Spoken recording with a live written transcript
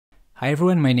Hi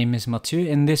everyone, my name is Mathieu.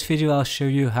 In this video I'll show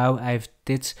you how I've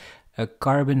did a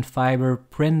carbon fiber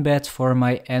print bed for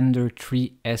my Ender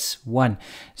 3S1.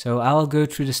 So I'll go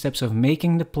through the steps of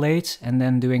making the plates and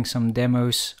then doing some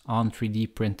demos on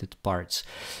 3D printed parts.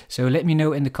 So let me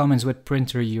know in the comments what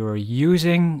printer you're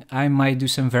using. I might do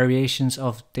some variations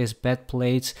of this bed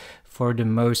plate for the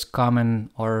most common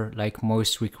or like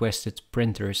most requested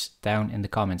printers down in the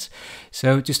comments.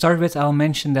 So to start with, I'll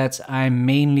mention that I'm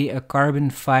mainly a carbon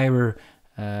fiber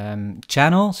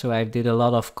channel, so I did a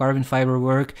lot of carbon fiber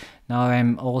work. Now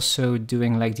I'm also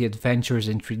doing like the adventures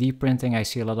in 3D printing. I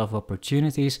see a lot of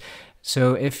opportunities.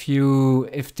 So if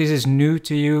this is new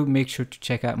to you, make sure to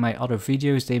check out my other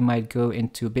videos. They might go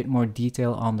into a bit more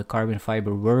detail on the carbon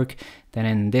fiber work than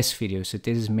in this video. So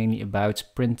this is mainly about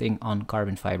printing on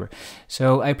carbon fiber.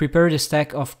 So I prepared a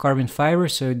stack of carbon fiber,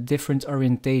 so different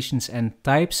orientations and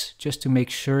types, just to make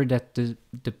sure that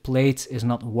the plate is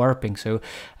not warping. So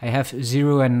I have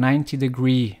 0 and 90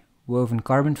 degree woven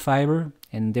carbon fiber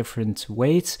in different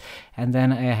weights, and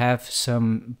then I have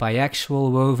some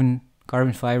biaxial woven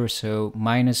carbon fiber, so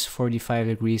minus 45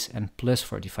 degrees and plus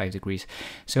 45 degrees.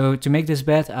 So to make this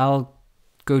bed, I'll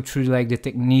go through like the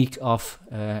technique of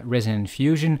resin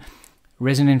infusion.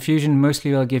 Resin infusion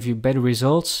mostly will give you better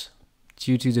results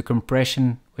due to the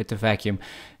compression with the vacuum.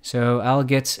 So I'll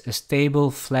get a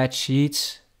stable flat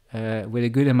sheet with a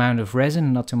good amount of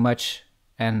resin, not too much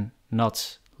and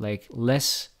not like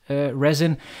less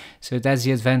resin. So that's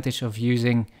the advantage of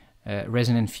using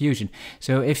resin infusion.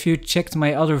 So if you checked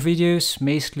my other videos,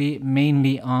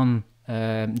 mainly on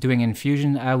doing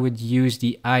infusion, I would use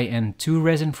the IN2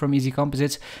 resin from Easy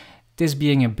Composites. This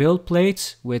being a build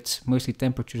plate with mostly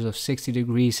temperatures of 60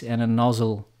 degrees and a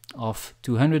nozzle of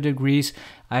 200 degrees,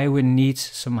 I would need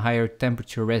some higher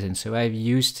temperature resin. So I've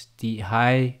used the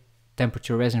high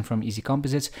temperature resin from Easy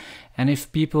Composites. And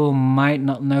if people might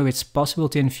not know, it's possible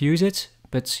to infuse it,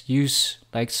 but use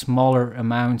like smaller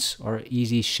amounts or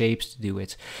easy shapes to do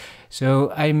it.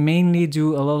 So I mainly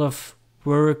do a lot of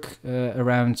work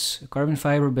around carbon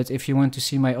fiber, but if you want to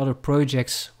see my other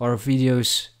projects or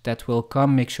videos that will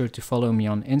come, make sure to follow me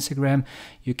on Instagram.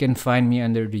 You can find me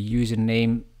under the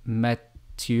username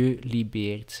Mathieu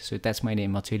Libeert. So that's my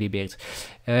name, Mathieu Libeert.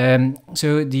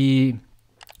 So the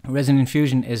resin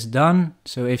infusion is done.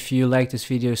 So if you like this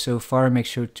video so far, make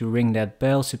sure to ring that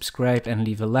bell, subscribe and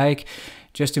leave a like,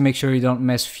 just to make sure you don't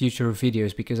miss future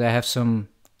videos, because I have some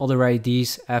other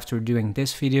ideas after doing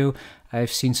this video.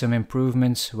 I've seen some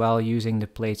improvements while using the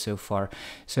plate so far.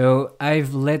 So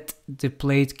I've let the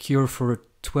plate cure for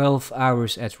 12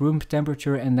 hours at room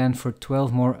temperature and then for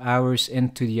 12 more hours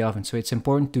into the oven. So it's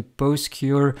important to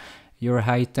post-cure your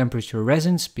high temperature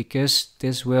resins, because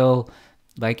this will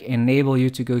like enable you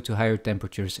to go to higher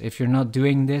temperatures. If you're not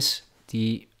doing this,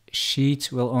 the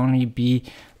sheet will only be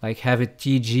like have a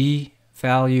TG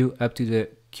value up to the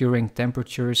curing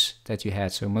temperatures that you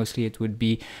had. So mostly it would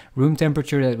be room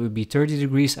temperature, that would be 30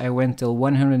 degrees. I went till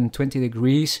 120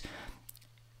 degrees,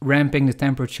 ramping the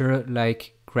temperature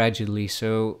like gradually.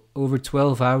 So over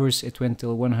 12 hours it went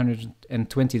till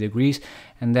 120 degrees,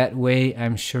 and that way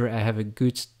I'm sure I have a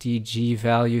good TG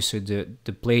value, so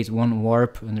the plate won't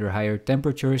warp under higher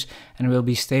temperatures and will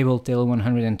be stable till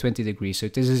 120 degrees. So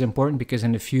this is important because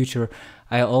in the future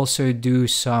I also do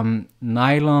some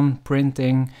nylon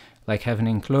printing, like have an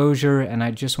enclosure, and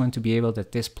I just want to be able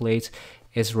that this plate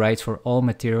is right for all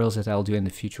materials that I'll do in the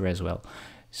future as well.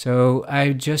 So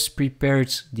I just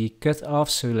prepared the cut-off,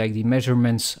 so like the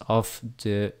measurements of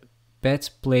the bed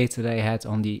plate that I had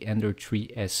on the Ender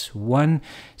 3S1.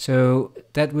 So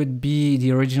that would be,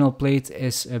 the original plate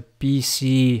is a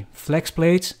PC flex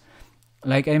plate.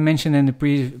 Like I mentioned in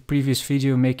the previous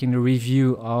video making the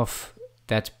review of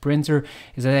that printer,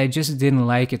 is that I just didn't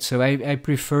like it. So I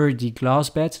prefer the glass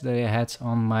bed that I had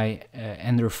on my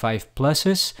Ender 5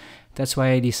 Pluses. That's why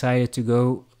I decided to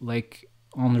go like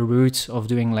on the route of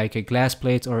doing like a glass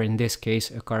plate, or in this case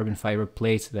a carbon fiber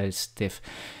plate that is stiff.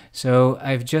 So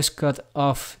I've just cut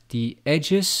off the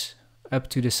edges up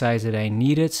to the size that I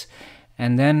needed,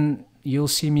 and then you'll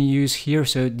see me use here,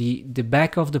 so the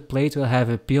back of the plate will have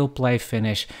a peel ply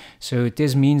finish. So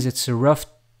this means it's a rough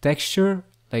texture,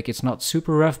 like it's not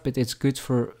super rough, but it's good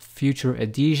for future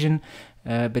adhesion.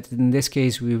 But in this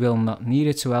case we will not need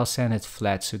it, so I'll sand it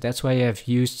flat. So that's why I've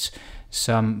used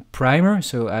some primer,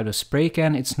 so out of spray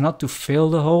can. It's not to fill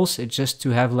the holes, it's just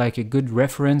to have like a good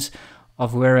reference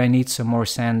of where I need some more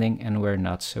sanding and where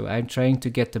not. So I'm trying to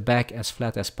get the back as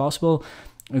flat as possible.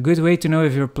 A good way to know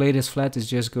if your plate is flat is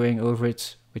just going over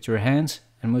it with your hands,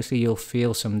 and mostly you'll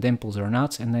feel some dimples or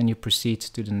not, and then you proceed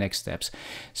to the next steps.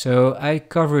 So I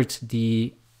covered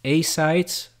the A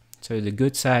sides, so the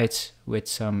good sides with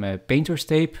some painter's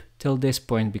tape till this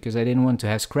point because I didn't want to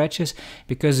have scratches,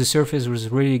 because the surface was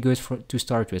really good to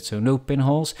start with, so no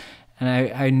pinholes. And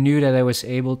I knew that I was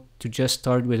able to just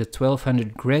start with a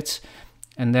 1200 grit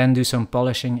and then do some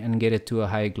polishing and get it to a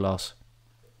high gloss.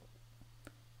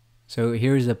 So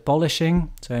here's the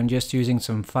polishing. So I'm just using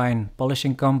some fine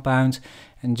polishing compound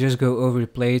and just go over the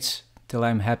plates till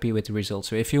I'm happy with the result.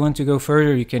 So if you want to go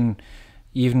further, you can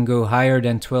even go higher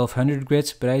than 1200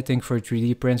 grit, but I think for a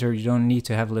 3D printer you don't need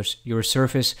to have your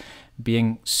surface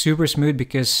being super smooth,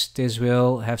 because this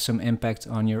will have some impact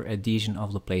on your adhesion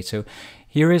of the plate. So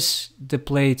here is the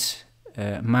plate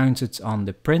mounted on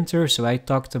the printer. So I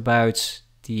talked about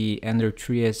the Ender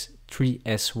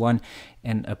 3S1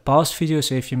 in a past video,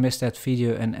 so if you missed that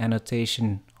video, an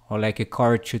annotation or like a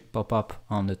card should pop up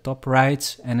on the top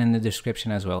right and in the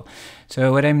description as well.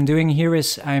 So what I'm doing here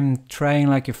is I'm trying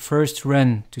like a first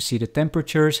run to see the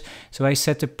temperatures. So I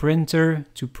set the printer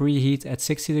to preheat at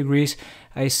 60 degrees.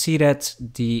 I see that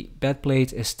the bed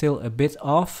plate is still a bit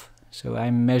off, so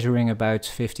I'm measuring about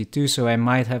 52, so I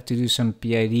might have to do some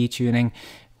PID tuning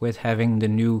with having the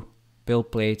new build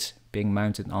plate being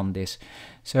mounted on this.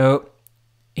 So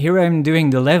here I'm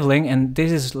doing the leveling, and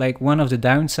this is like one of the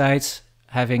downsides,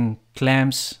 having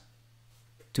clamps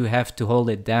to have to hold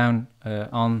it down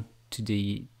on to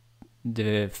the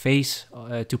face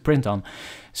to print on.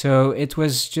 So it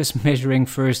was just measuring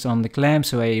first on the clamp,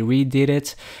 so I redid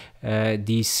it.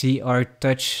 The CR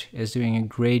Touch is doing a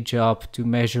great job to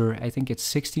measure, I think it's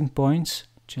 16 points,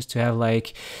 just to have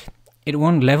like, it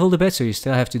won't level the bed, so you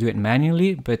still have to do it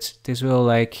manually, but this will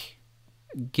like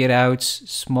get out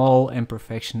small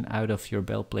imperfection out of your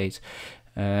belt plate.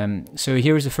 So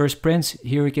here's the first print.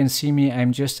 Here you can see me,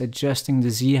 I'm just adjusting the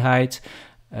Z height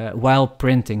while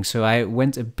printing. So I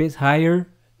went a bit higher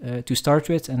to start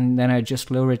with, and then I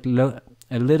just lowered it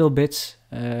a little bit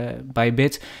by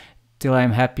bit till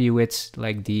I'm happy with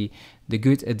like the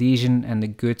good adhesion and the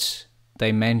good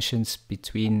dimensions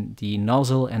between the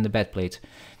nozzle and the bed plate.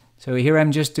 So here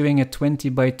I'm just doing a 20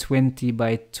 by 20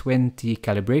 by 20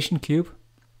 calibration cube.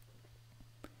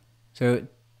 So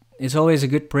it's always a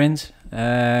good print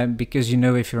because you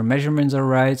know if your measurements are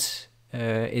right.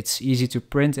 It's easy to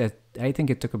print. I think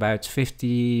it took about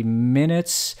 50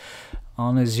 minutes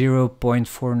on a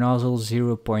 0.4 nozzle,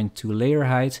 0.2 layer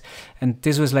height. And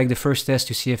this was like the first test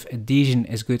to see if adhesion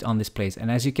is good on this plate.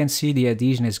 And as you can see, the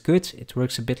adhesion is good. It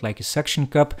works a bit like a suction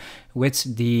cup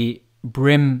with the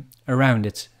brim around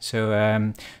it.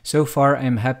 So so far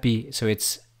I'm happy. So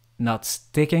it's not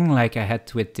sticking like I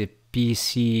had with the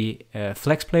PC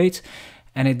flex plate,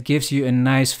 and it gives you a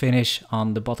nice finish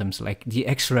on the bottoms. Like the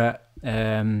extra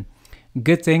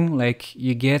good thing like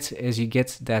you get is you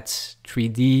get that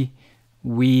 3D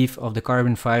weave of the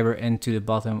carbon fiber into the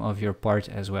bottom of your part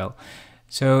as well.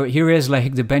 So here is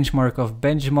like the benchmark of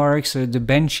benchmarks. So the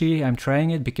Benchy, I'm trying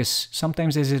it because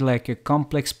sometimes this is like a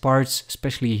complex parts,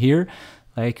 especially here,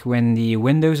 like when the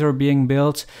windows are being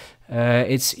built,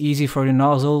 it's easy for the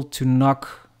nozzle to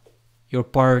knock your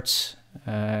parts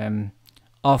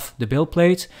off the build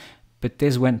plate, but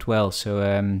this went well.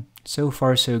 So so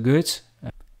far so good.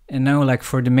 And now like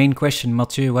for the main question,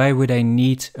 Mathieu, why would I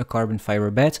need a carbon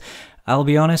fiber bed? I'll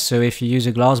be honest, so if you use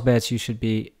a glass bed, you should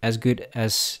be as good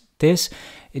as this.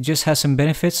 It just has some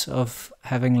benefits of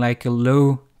having like a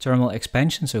low thermal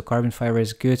expansion. So carbon fiber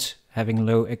is good having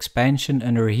low expansion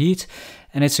under heat,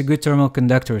 and it's a good thermal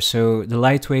conductor. So the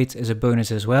lightweight is a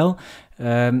bonus as well.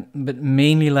 But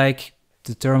mainly like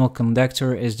the thermal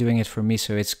conductor is doing it for me.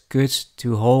 So it's good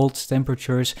to hold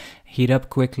temperatures, heat up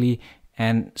quickly,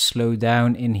 and slow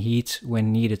down in heat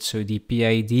when needed. So the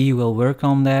PID will work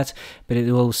on that, but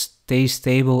it will stay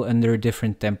stable under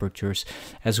different temperatures,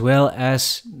 as well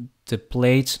as the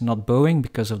plate not bowing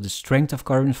because of the strength of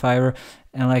carbon fiber.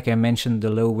 And like I mentioned, the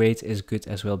low weight is good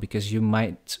as well, because you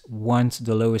might want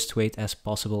the lowest weight as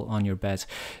possible on your bed.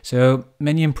 So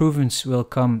many improvements will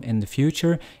come in the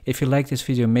future. If you like this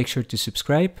video, make sure to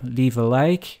subscribe, leave a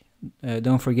like.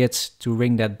 Don't forget to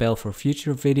ring that bell for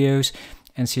future videos,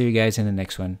 and see you guys in the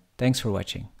next one. Thanks for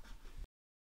watching.